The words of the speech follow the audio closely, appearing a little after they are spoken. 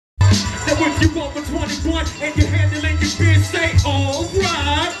if you over 21 and you're handling your biz, say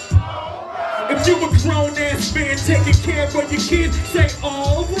alright. If you a grown ass man taking care of your kids, say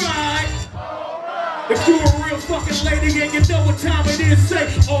alright. If you a real fucking lady and you know what time it is, say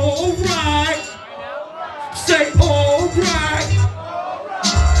alright. Say alright.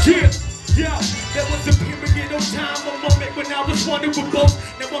 Yeah, yeah. There was a period of time, a moment when I was wanted with both.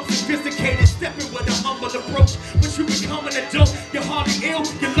 Now I'm sophisticated, stepping with a humble approach. Once you become an adult, you're hardly ill.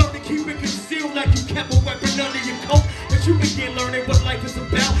 You learn to keep it concealed like you kept a weapon under your coat. But you begin learning what life is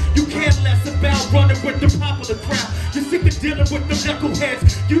about. You care less about running with the popular crowd. You're sick of dealing with the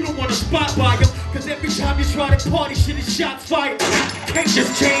knuckleheads. You don't want to spot by them, cause every time you try to party, shit is shots fired. Can't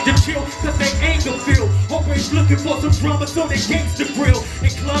just change and chill, cause they anger feel. Always looking for some drama so they gangster grill.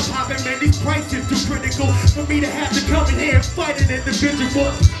 And club hopping, man, these prices too critical for me to have to come in here and fight an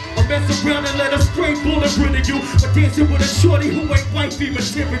individual. I mess around and let a straight bullet ridicule, but dancing with a shorty who ain't wifey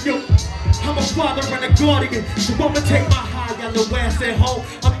material. I'm a father and a guardian, so I'ma take my high yellow ass at home.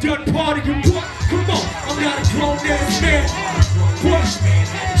 I'm done partying, what? Come on, I'm not a grown ass man. What?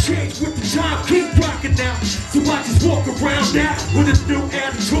 Change with the time, keep rocking now. So I just walk around now with a new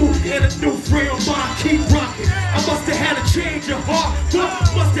attitude and a new frame of mind, keep rocking. I must have had a change of heart, what?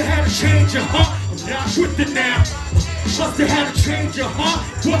 Must have had a change of heart. I'm not with it now. Must have had a change of heart,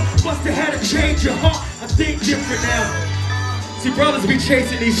 what? Must have had a change of heart. I think different now. See, brothers be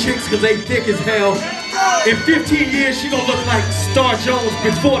chasing these chicks cause they thick as hell. In 15 years, she gonna look like Star Jones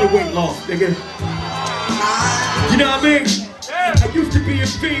before the weight loss, nigga. You know what I mean? I used to be a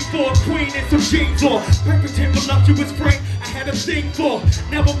fiend for a queen and some jeans on. Perfect and voluptuous frame, I had a thing for.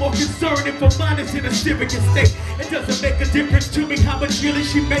 Now I'm more concerned if a mind is in a civic state. It doesn't make a difference to me how much money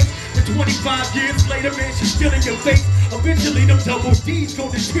she makes. And 25 years later, man, she's still in your face. Eventually, them double D's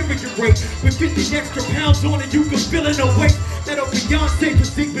gon' deteriorate. With 50 extra pounds on it, you can feel it no weight. That old Beyonce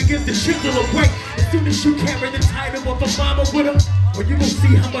physique begins to chisel away. As soon as you carry the title of a mama with her, or you gon'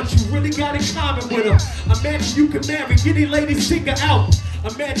 see how much you really got in common with her. Imagine you could marry any lady, sing her out.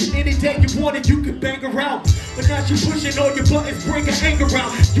 Imagine any day you wanted, you could bang her out. But now she pushing all your buttons, bring her anger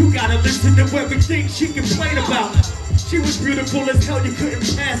out. You gotta listen to everything she complain about. She was beautiful as hell, you couldn't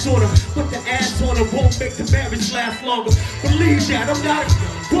pass on her. But the ass on her won't make the marriage last longer. Believe that, I'm not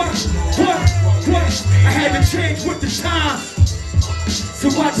what? I had to change with the times. So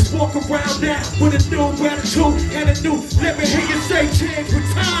I just walk around now with a new attitude and a new. Let me hear you say change with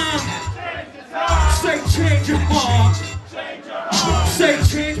time. Say change your heart. Say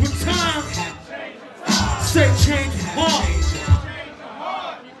change with